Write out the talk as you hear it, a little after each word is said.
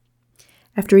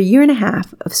After a year and a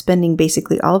half of spending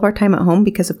basically all of our time at home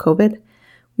because of COVID,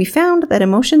 we found that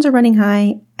emotions are running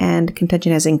high and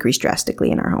contention has increased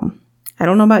drastically in our home. I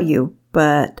don't know about you,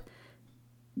 but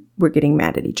we're getting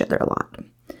mad at each other a lot.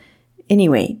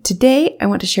 Anyway, today I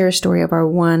want to share a story of our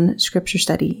one scripture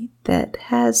study that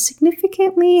has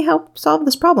significantly helped solve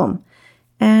this problem.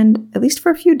 And at least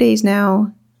for a few days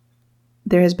now,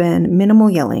 there has been minimal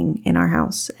yelling in our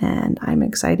house, and I'm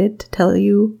excited to tell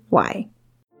you why.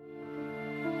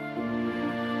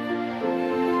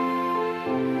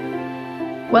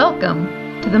 Welcome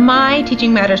to the My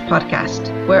Teaching Matters podcast,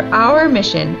 where our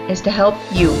mission is to help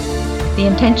you, the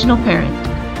intentional parent,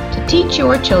 to teach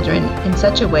your children in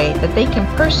such a way that they can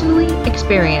personally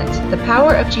experience the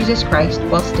power of Jesus Christ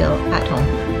while still at home.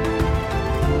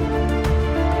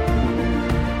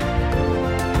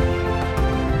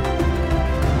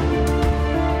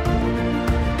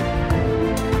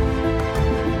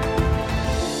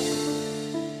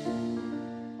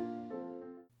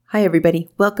 Hi, everybody.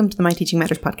 Welcome to the My Teaching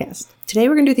Matters podcast. Today,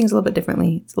 we're going to do things a little bit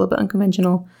differently. It's a little bit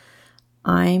unconventional.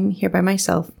 I'm here by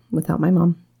myself without my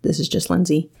mom. This is just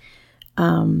Lindsay.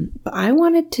 But I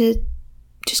wanted to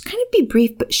just kind of be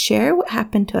brief, but share what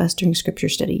happened to us during scripture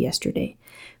study yesterday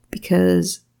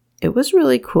because it was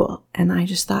really cool. And I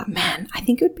just thought, man, I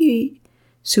think it would be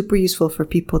super useful for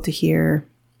people to hear,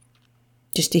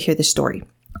 just to hear the story.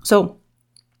 So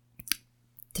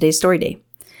today's story day.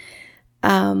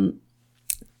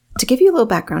 To give you a little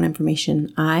background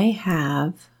information, I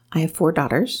have 4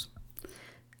 daughters.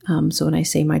 So when I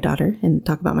say my daughter and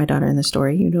talk about my daughter in the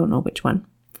story, you don't know which one.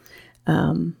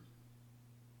 But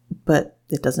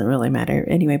it doesn't really matter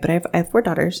anyway. But I have 4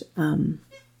 daughters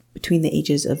between the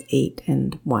ages of 8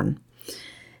 and 1.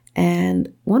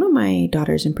 And one of my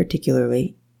daughters in particular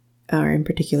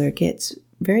gets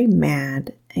very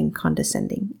mad and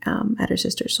condescending at her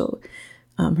sisters. So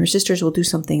her sisters will do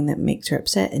something that makes her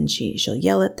upset, and she'll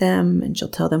yell at them, and she'll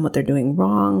tell them what they're doing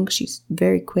wrong. She's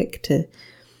very quick to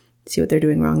see what they're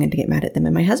doing wrong and to get mad at them.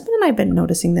 And my husband and I have been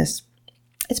noticing this.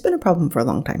 It's been a problem for a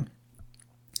long time.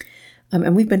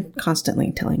 And we've been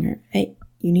constantly telling her, hey,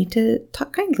 you need to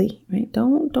talk kindly, right?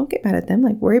 Don't get mad at them.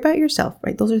 Like, worry about yourself,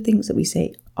 right? Those are things that we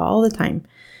say all the time,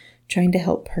 trying to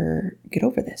help her get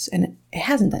over this. And it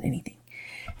hasn't done anything.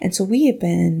 And so we have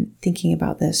been thinking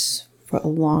about this for a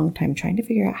long time, trying to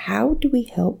figure out how do we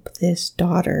help this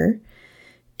daughter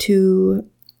to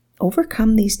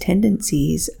overcome these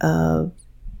tendencies of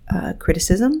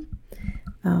criticism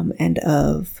and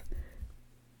of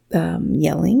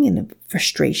yelling and of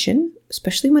frustration,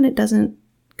 especially when it doesn't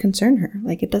concern her,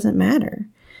 like it doesn't matter.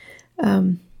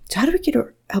 So how do we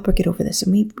help her get over this?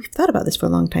 And we've thought about this for a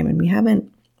long time, and we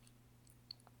haven't.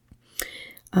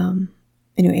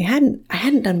 Anyway, I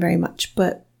hadn't done very much,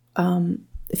 but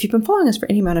if you've been following us for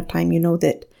any amount of time, you know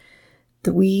that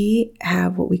we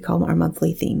have what we call our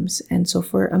monthly themes. And so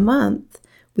for a month,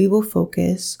 we will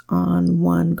focus on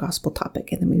one gospel topic,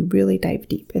 and then we really dive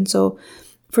deep. And so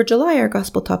for July, our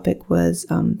gospel topic was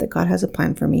that God has a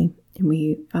plan for me. And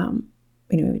we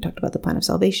talked about the plan of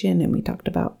salvation, and we talked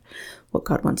about what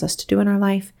God wants us to do in our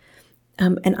life.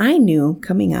 And I knew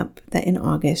coming up that in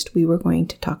August, we were going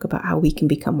to talk about how we can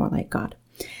become more like God.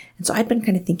 And so I'd been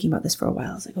kind of thinking about this for a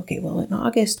while. I was like, okay, well, in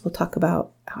August, we'll talk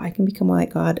about how I can become more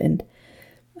like God. And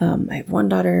I have one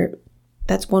daughter.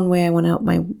 That's one way I want to help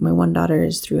my one daughter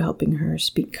is through helping her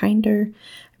speak kinder. I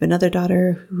have another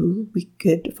daughter who we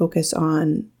could focus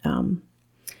on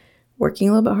working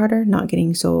a little bit harder, not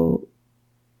getting so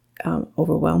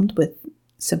overwhelmed with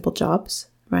simple jobs,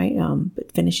 right?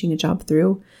 But finishing a job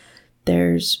through.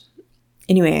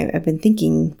 Anyway, I've been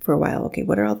thinking for a while, okay,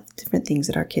 what are all the different things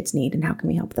that our kids need and how can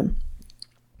we help them?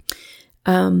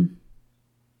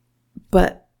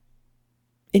 But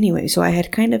anyway, so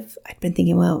I'd been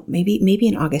thinking, well, maybe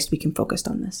in August we can focus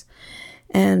on this.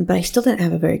 But I still didn't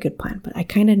have a very good plan, but I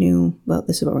kind of knew, well,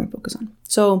 this is what we're going to focus on.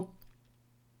 So,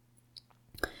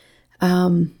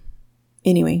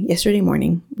 anyway, yesterday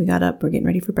morning we got up, we're getting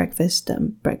ready for breakfast.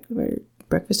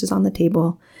 Breakfast is on the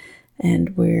table,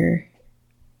 and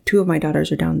 2 of my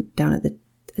daughters are down at the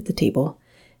table,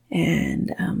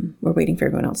 and we're waiting for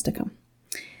everyone else to come.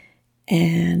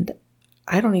 And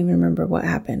I don't even remember what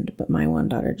happened, but my one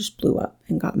daughter just blew up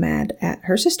and got mad at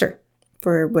her sister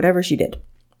for whatever she did.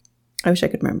 I wish I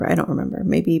could remember. I don't remember.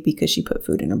 Maybe because she put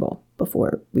food in her bowl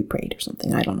before we prayed or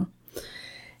something. I don't know.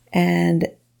 And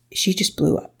she just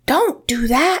blew up. Don't do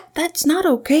that. That's not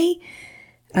okay.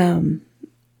 I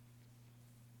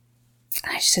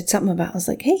just said something about, I was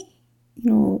like, hey,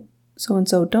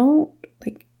 so-and-so, don't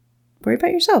worry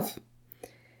about yourself.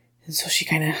 And so she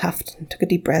kind of huffed and took a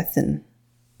deep breath and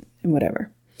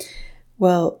whatever.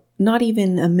 Well, not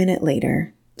even a minute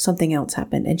later, something else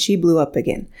happened and she blew up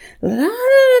again. Don't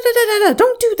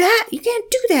do that. You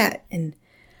can't do that. And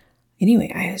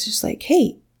anyway, I was just like,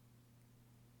 hey,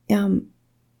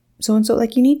 so-and-so,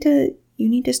 like, you need to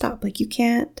stop. Like, you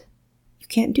can't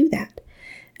do that.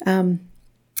 And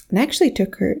I actually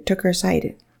took her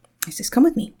aside. I says, come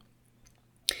with me.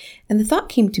 And the thought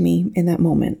came to me in that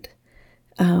moment.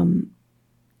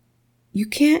 You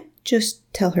can't just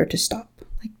tell her to stop.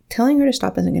 Like, telling her to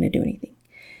stop isn't going to do anything.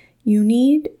 You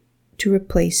need to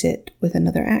replace it with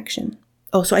another action.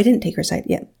 Oh, so I didn't take her side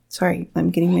yet. Sorry,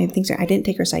 I'm getting my things right. I didn't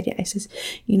take her side yet. I says,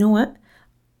 you know what?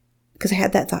 Because I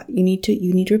had that thought. You need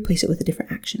to replace it with a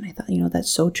different action. I thought, that's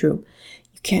so true.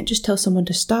 You can't just tell someone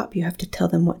to stop. You have to tell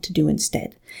them what to do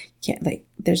instead. You can't,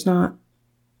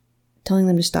 telling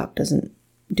them to stop doesn't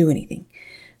do anything.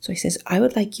 So I says, I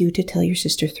would like you to tell your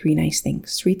sister 3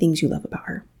 things you love about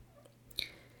her.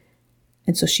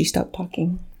 And so she stopped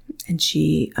talking and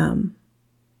she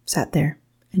sat there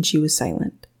and she was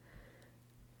silent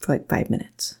for like 5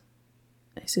 minutes.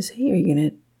 I says, hey, are you going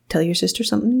to tell your sister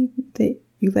something that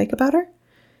you like about her?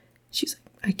 She's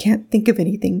like, I can't think of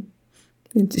anything.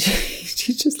 And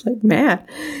she's just like mad.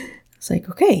 I was like,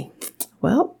 okay,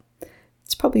 well,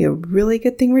 it's probably a really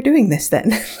good thing we're doing this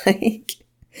then. Like,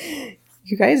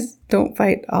 you guys don't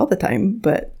fight all the time,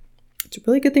 but it's a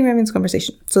really good thing we're having this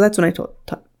conversation. So that's when I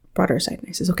brought her aside and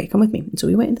I says, okay, come with me. And so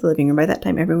we went into the living room. By that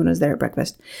time, everyone was there at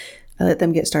breakfast. I let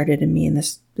them get started and me and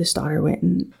this daughter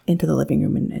went into the living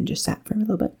room and just sat for a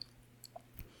little bit.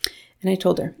 And I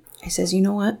told her, I says, you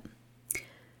know what?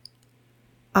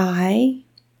 I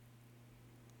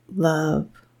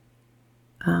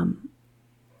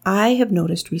have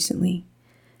noticed recently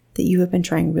that you have been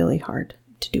trying really hard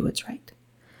to do what's right.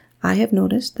 I have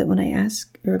noticed that when I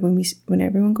ask, or when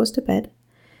everyone goes to bed,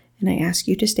 and I ask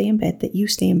you to stay in bed, that you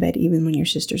stay in bed even when your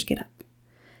sisters get up.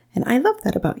 And I love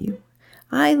that about you.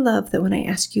 I love that when I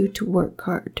ask you to work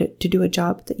hard, to do a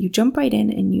job, that you jump right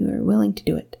in and you are willing to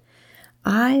do it.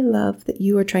 I love that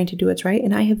you are trying to do what's right,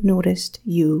 and I have noticed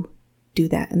you do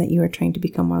that, and that you are trying to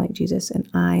become more like Jesus, and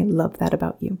I love that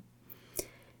about you.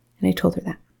 And I told her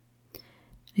that.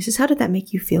 I says, how did that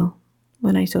make you feel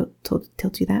when I told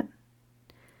you that?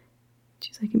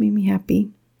 She's like, it made me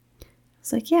happy. I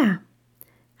was like, yeah.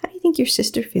 How do you think your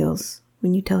sister feels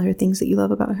when you tell her things that you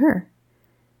love about her?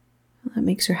 Well, that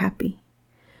makes her happy.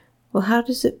 Well, how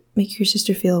does it make your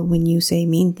sister feel when you say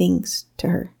mean things to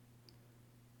her?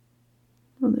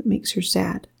 Well, that makes her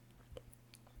sad.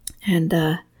 And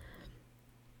I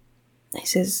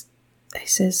says,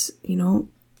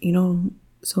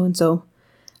 so-and-so,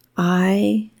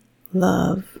 I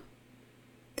love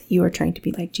that you are trying to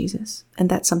be like Jesus. And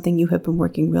that's something you have been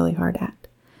working really hard at.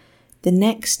 The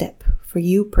next step for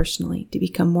you personally to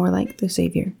become more like the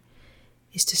Savior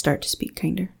is to start to speak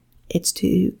kinder. It's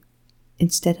to,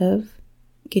 instead of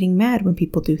getting mad when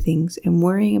people do things and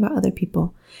worrying about other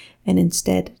people, and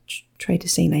instead try to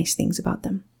say nice things about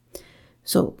them.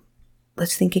 So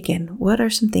let's think again. What are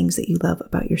some things that you love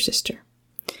about your sister?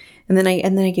 And then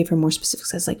I gave her more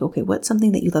specifics. I was like, okay, what's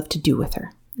something that you love to do with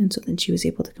her? And so then she was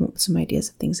able to come up with some ideas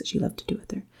of things that she loved to do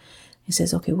with her. I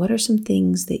says, okay, what are some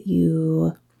things that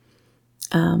you,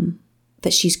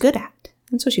 that she's good at?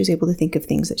 And so she was able to think of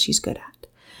things that she's good at.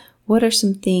 What are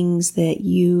some things that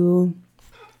you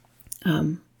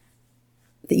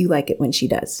like it when she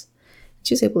does?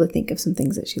 She was able to think of some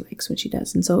things that she likes when she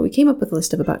does. And so we came up with a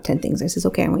list of about 10 things. I says,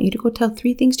 okay, I want you to go tell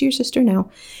 3 things to your sister now.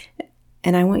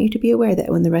 And I want you to be aware that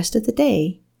when the rest of the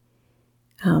day,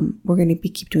 we're going to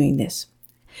keep doing this.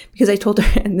 Because I told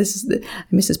her, and I missed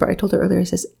this part, I told her earlier, I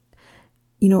says,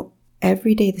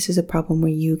 every day this is a problem where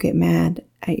you get mad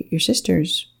at your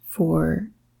sisters for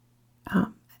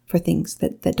things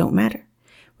that don't matter.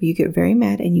 Where you get very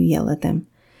mad and you yell at them.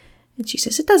 And she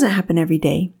says, it doesn't happen every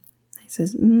day. I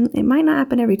says, it might not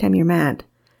happen every time you're mad,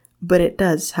 but it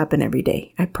does happen every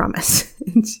day. I promise.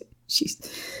 And she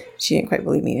didn't quite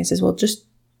believe me. I says, well,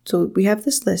 so we have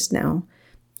this list now.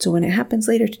 So when it happens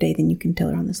later today, then you can tell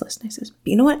her on this list. And I says, but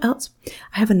you know what else?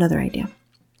 I have another idea.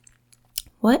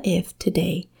 What if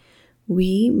today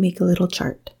we make a little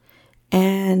chart,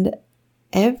 and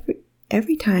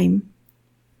every time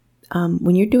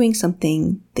when you're doing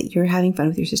something that you're having fun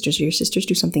with your sisters, or your sisters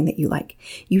do something that you like,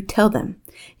 you tell them,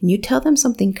 and you tell them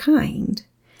something kind,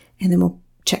 and then we'll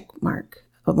check mark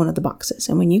one of the boxes.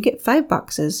 And when you get 5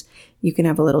 boxes, you can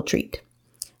have a little treat.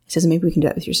 He says, maybe we can do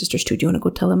that with your sisters too. Do you want to go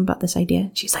tell them about this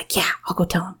idea? She's like, yeah, I'll go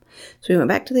tell them. So we went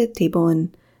back to the table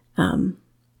and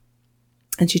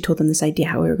she told them this idea,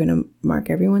 how we were going to mark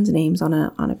everyone's names on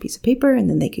a piece of paper, and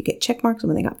then they could get check marks. And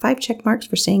when they got 5 check marks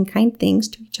for saying kind things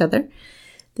to each other,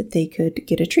 that they could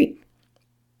get a treat.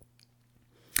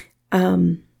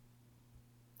 So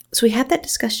we had that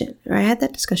discussion, or I had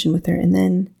that discussion with her, and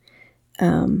then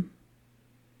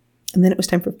it was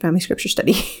time for family scripture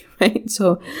study, right?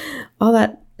 So all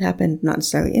that happened, not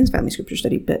necessarily in family scripture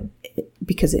study, but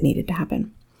because it needed to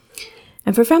happen.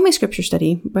 And for family scripture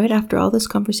study, right after all this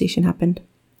conversation happened,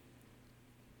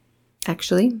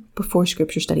 actually, before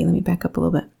scripture study, let me back up a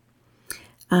little bit.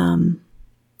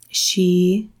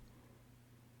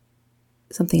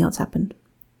 Something else happened.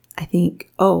 I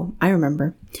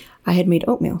remember. I had made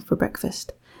oatmeal for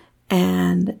breakfast,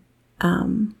 and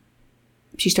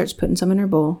she starts putting some in her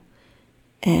bowl,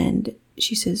 and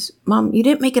she says, "Mom, you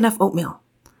didn't make enough oatmeal."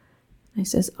 And I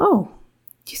says, "Oh,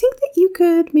 do you think that you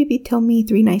could maybe tell me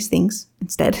 3 nice things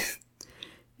instead?"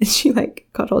 And she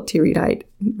got all teary-eyed,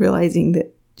 realizing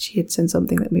that she had said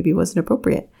something that maybe wasn't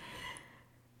appropriate.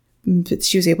 But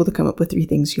she was able to come up with 3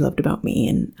 things she loved about me,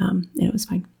 and it was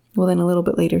fine. Well, then a little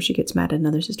bit later, she gets mad at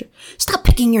another sister. "Stop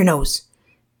picking your nose."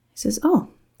 I says, "Oh,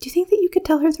 do you think that you could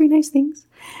tell her 3 nice things?"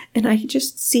 And I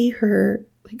just see her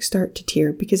start to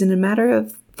tear, because in a matter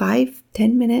of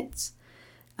 5-10 minutes,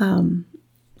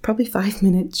 probably 5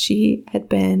 minutes, she's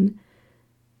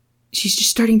just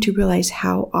starting to realize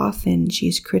how often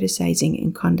she's criticizing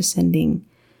and condescending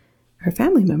her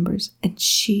family members. And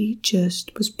she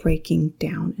just was breaking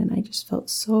down. And I just felt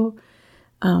so,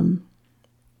 anyway,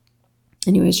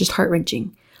 it's just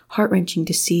heart-wrenching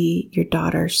to see your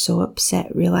daughter so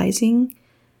upset, realizing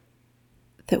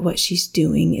that what she's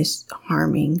doing is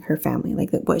harming her family,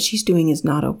 that what she's doing is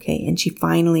not okay. And she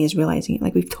finally is realizing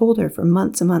it. We've told her for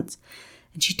months and months,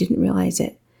 and she didn't realize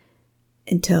it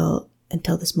until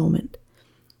this moment.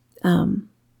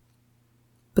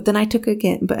 But then I took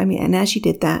again, and as she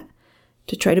did that,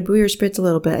 to try to buoy her spirits a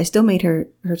little bit, I still made her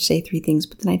say 3 things,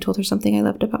 but then I told her something I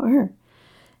loved about her.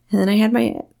 And then and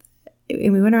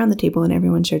we went around the table and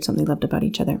everyone shared something they loved about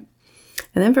each other.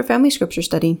 And then for family scripture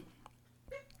study,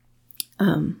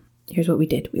 here's what we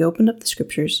did. We opened up the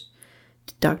scriptures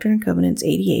to Doctrine and Covenants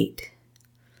 88.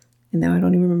 And now I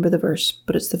don't even remember the verse,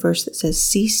 but it's the verse that says,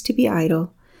 "Cease to be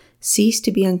idle, cease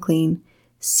to be unclean,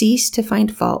 cease to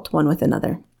find fault one with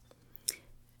another."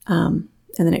 And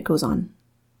then it goes on.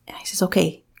 And I says,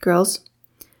 "Okay, girls,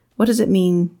 what does it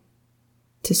mean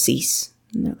to cease?"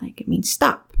 And they're like, "It means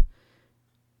stop."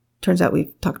 Turns out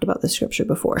we've talked about this scripture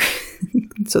before,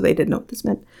 so they didn't know what this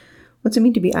meant. What's it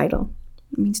mean to be idle?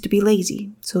 It means to be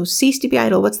lazy. So cease to be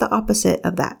idle. What's the opposite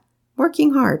of that?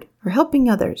 Working hard or helping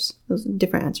others. Those are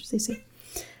different answers they say.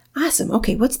 Awesome.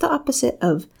 Okay, what's the opposite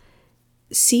of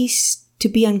cease to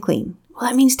be unclean? Well,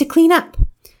 that means to clean up,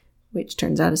 which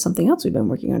turns out is something else we've been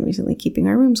working on recently, keeping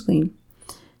our rooms clean.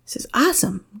 It says,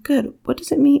 awesome, good. What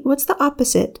does it mean? What's the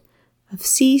opposite of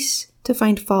cease to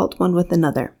find fault one with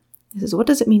another? It says, what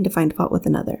does it mean to find fault with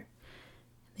another?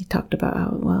 They talked about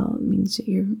how, well, it means that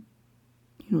you're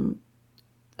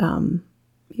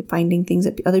finding things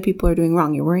that other people are doing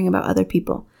wrong. You're worrying about other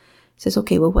people. It says,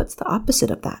 okay, well, what's the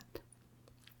opposite of that?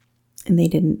 And they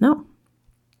didn't know.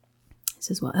 It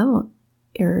says, well,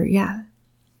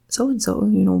 so-and-so,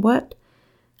 what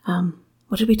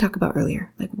did we talk about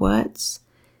earlier? What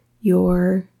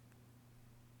did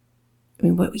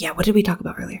we talk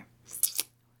about earlier?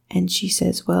 And she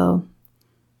says, well,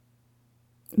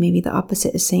 maybe the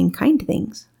opposite is saying kind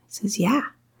things. It says, yeah,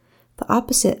 the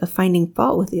opposite of finding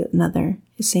fault with another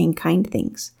is saying kind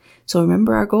things. So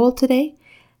remember our goal today?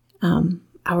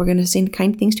 How we're going to say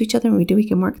kind things to each other, and we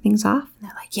can work things off. And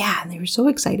they're like, yeah, and they were so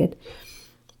excited.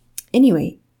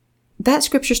 Anyway, that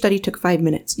scripture study took 5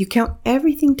 minutes. You count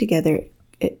everything together,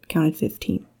 it counted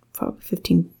 15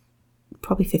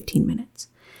 minutes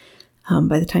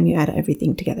by the time you add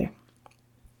everything together.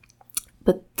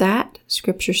 But that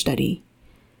scripture study,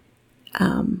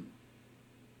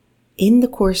 in the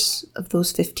course of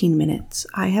those 15 minutes,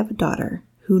 I have a daughter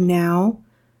who now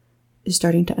is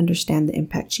starting to understand the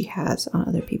impact she has on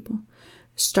other people.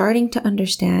 Starting to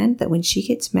understand that when she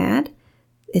gets mad,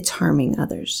 it's harming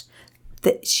others.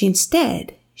 That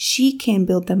she can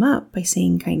build them up by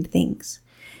saying kind things.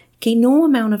 Okay, no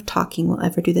amount of talking will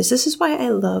ever do this. This is why I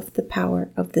love the power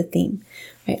of the theme.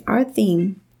 Right? Our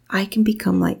theme, I Can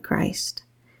Become Like Christ,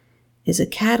 is a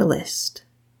catalyst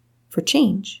for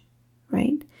change,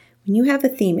 right? When you have a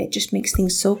theme, it just makes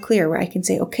things so clear where I can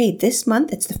say, okay, this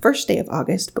month, it's the first day of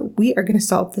August, but we are going to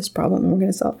solve this problem, and we're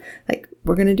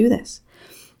going to do this.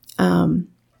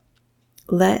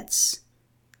 Let's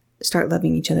start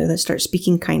loving each other. Let's start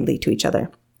speaking kindly to each other.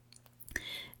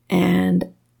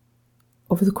 And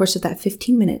over the course of that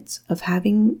 15 minutes of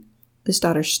having this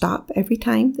daughter stop every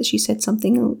time that she said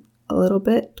something a little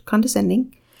bit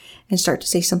condescending and start to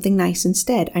say something nice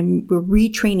instead, we're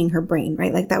retraining her brain,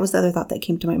 right? That was the other thought that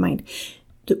came to my mind.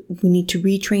 we need to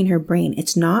retrain her brain.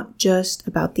 It's not just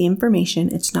about the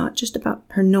information. It's not just about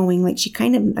her knowing, like she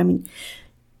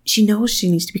knows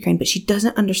she needs to be kind, but she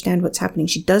doesn't understand what's happening.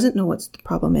 She doesn't know what the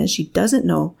problem is. She doesn't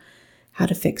know how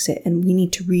to fix it. And we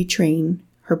need to retrain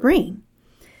her brain.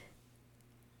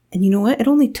 And you know what? It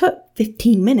only took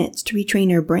 15 minutes to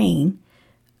retrain her brain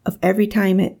of every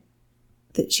time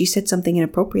that she said something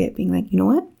inappropriate, being like, you know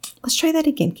what? Let's try that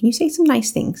again. Can you say some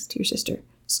nice things to your sister?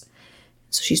 So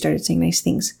she started saying nice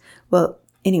things. Well,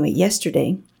 anyway,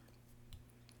 yesterday,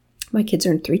 my kids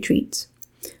earned 3 treats,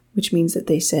 which means that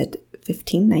they said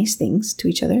 15 nice things to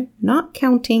each other, not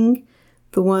counting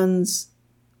the ones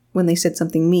when they said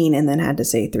something mean and then had to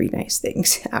say 3 nice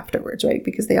things afterwards, right?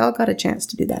 Because they all got a chance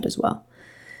to do that as well.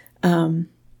 But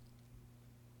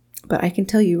I can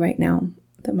tell you right now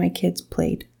that my kids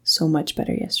played so much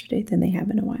better yesterday than they have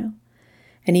in a while.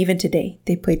 And even today,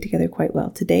 they played together quite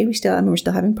well. Today, we're still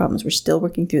having problems. We're still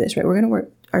working through this, right? We're going to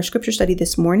work. Our scripture study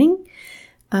this morning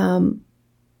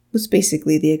was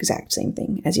basically the exact same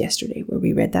thing as yesterday, where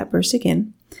we read that verse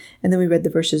again. And then we read the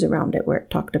verses around it where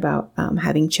it talked about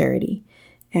having charity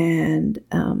and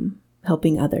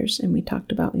helping others. And we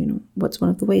talked about, what's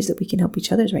one of the ways that we can help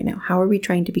each other right now? How are we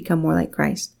trying to become more like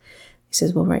Christ? He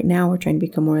says, well, right now we're trying to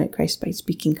become more like Christ by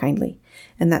speaking kindly.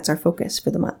 And that's our focus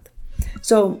for the month.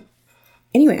 So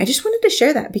anyway, I just wanted to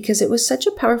share that because it was such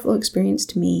a powerful experience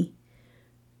to me,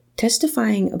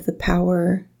 testifying of the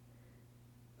power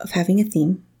of having a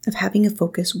theme, of having a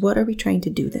focus. What are we trying to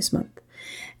do this month?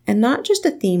 And not just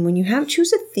a theme. When you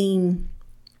choose a theme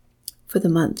for the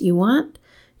month, you want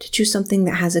to choose something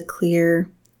that has a clear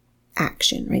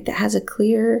action, right? That has a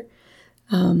clear,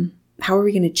 how are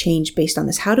we going to change based on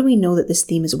this? How do we know that this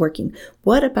theme is working?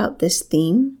 What about this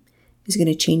theme is going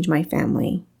to change my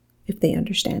family if they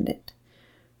understand it?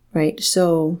 Right?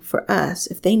 So for us,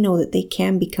 if they know that they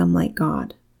can become like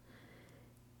God,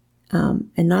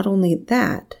 and not only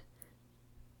that,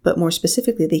 but more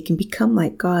specifically, they can become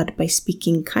like God by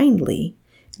speaking kindly.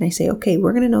 And I say, okay,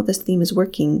 we're going to know this theme is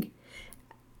working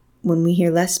when we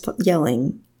hear less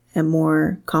yelling and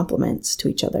more compliments to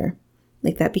each other.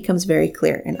 Like that becomes very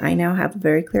clear. And I now have a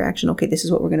very clear action. Okay, this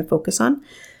is what we're going to focus on,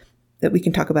 that we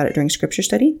can talk about it during scripture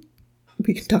study.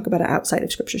 We can talk about it outside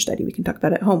of scripture study. We can talk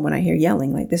about it at home when I hear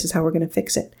yelling, like this is how we're going to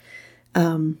fix it.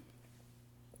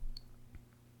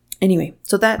 Anyway,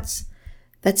 so that's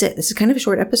it. This is kind of a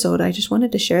short episode. I just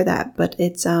wanted to share that, but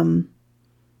it's, I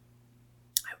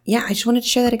just wanted to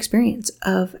share that experience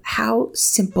of how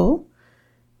simple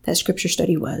that scripture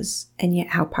study was, and yet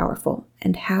how powerful,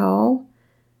 and how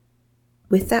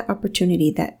with that opportunity,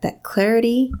 that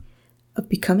clarity of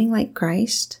becoming like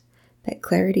Christ, that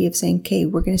clarity of saying, okay,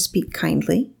 we're going to speak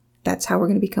kindly. That's how we're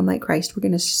going to become like Christ. We're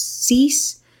going to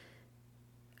cease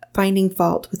finding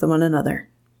fault with one another.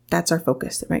 That's our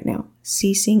focus right now.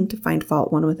 Ceasing to find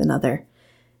fault one with another.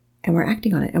 And we're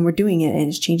acting on it and we're doing it, and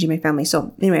it's changing my family.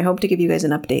 So anyway, I hope to give you guys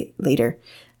an update later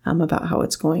about how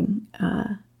it's going,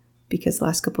 because the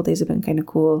last couple of days have been kind of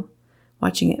cool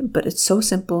watching it. But it's so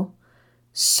simple,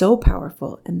 so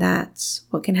powerful. And that's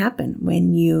what can happen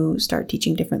when you start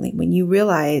teaching differently. When you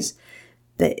realize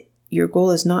that your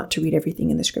goal is not to read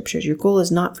everything in the scriptures. Your goal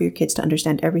is not for your kids to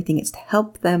understand everything. It's to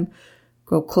help them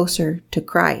grow closer to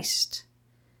Christ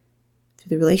through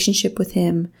the relationship with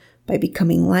him, by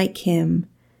becoming like him,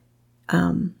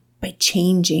 by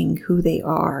changing who they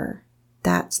are.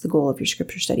 That's the goal of your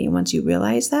scripture study. And once you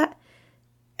realize that,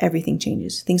 everything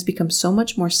changes. Things become so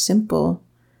much more simple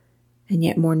and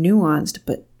yet more nuanced,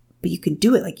 but you can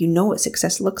do it. Like, you know what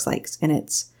success looks like. And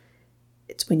it's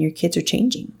when your kids are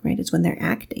changing, right? It's when they're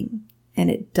acting, and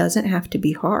it doesn't have to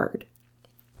be hard.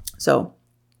 So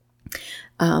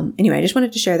anyway, I just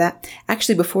wanted to share that.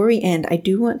 Actually, before we end, I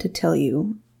do want to tell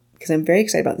you, because I'm very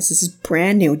excited about this. This is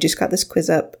brand new. Just got this quiz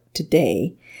up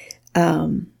today.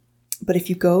 But if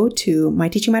you go to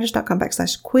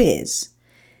myteachingmatters.com/quiz,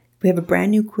 we have a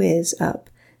brand new quiz up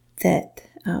that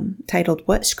titled,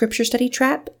 "What Scripture Study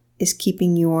Trap is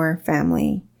Keeping Your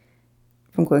Family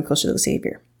from Going Closer to the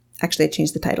Savior?" Actually, I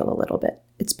changed the title a little bit.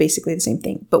 It's basically the same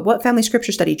thing. But what family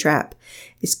scripture study trap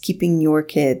is keeping your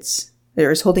kids, or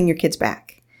is holding your kids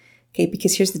back? Okay,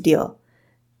 because here's the deal.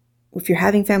 If you're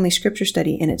having family scripture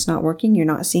study and it's not working, you're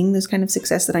not seeing this kind of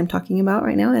success that I'm talking about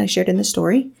right now, and I shared in the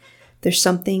story, there's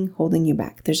something holding you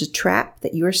back. There's a trap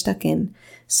that you are stuck in,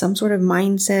 some sort of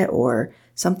mindset or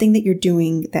something that you're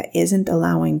doing that isn't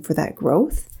allowing for that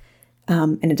growth.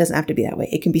 And it doesn't have to be that way.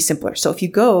 It can be simpler. So if you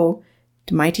go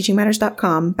to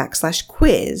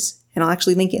myteachingmatters.com/quiz, and I'll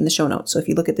actually link it in the show notes. So if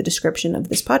you look at the description of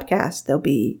this podcast,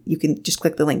 you can just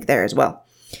click the link there as well.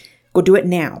 Go do it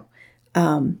now.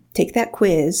 Take that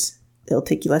quiz It'll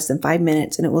take you less than 5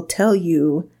 minutes, and it will tell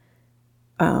you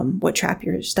what trap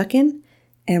you're stuck in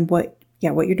and what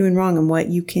you're doing wrong and what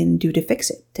you can do to fix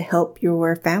it to help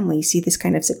your family see this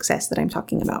kind of success that I'm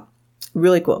talking about.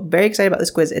 Really cool. Very excited about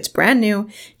this quiz. It's brand new.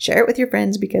 Share it with your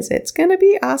friends because it's going to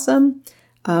be awesome.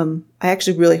 I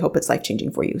actually really hope it's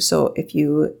life-changing for you. So if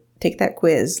you take that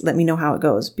quiz, let me know how it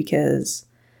goes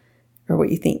or what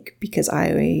you think, because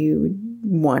I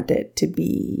want it to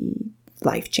be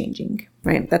life-changing,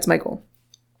 right? That's my goal.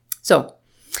 So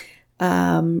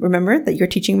remember that your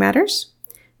teaching matters.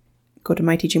 Go to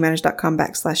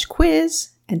myteachingmatters.com/quiz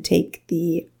and take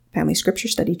the Family Scripture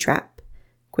Study Trap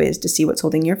quiz to see what's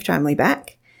holding your family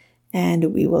back.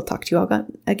 And we will talk to you all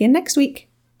again next week.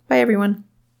 Bye, everyone.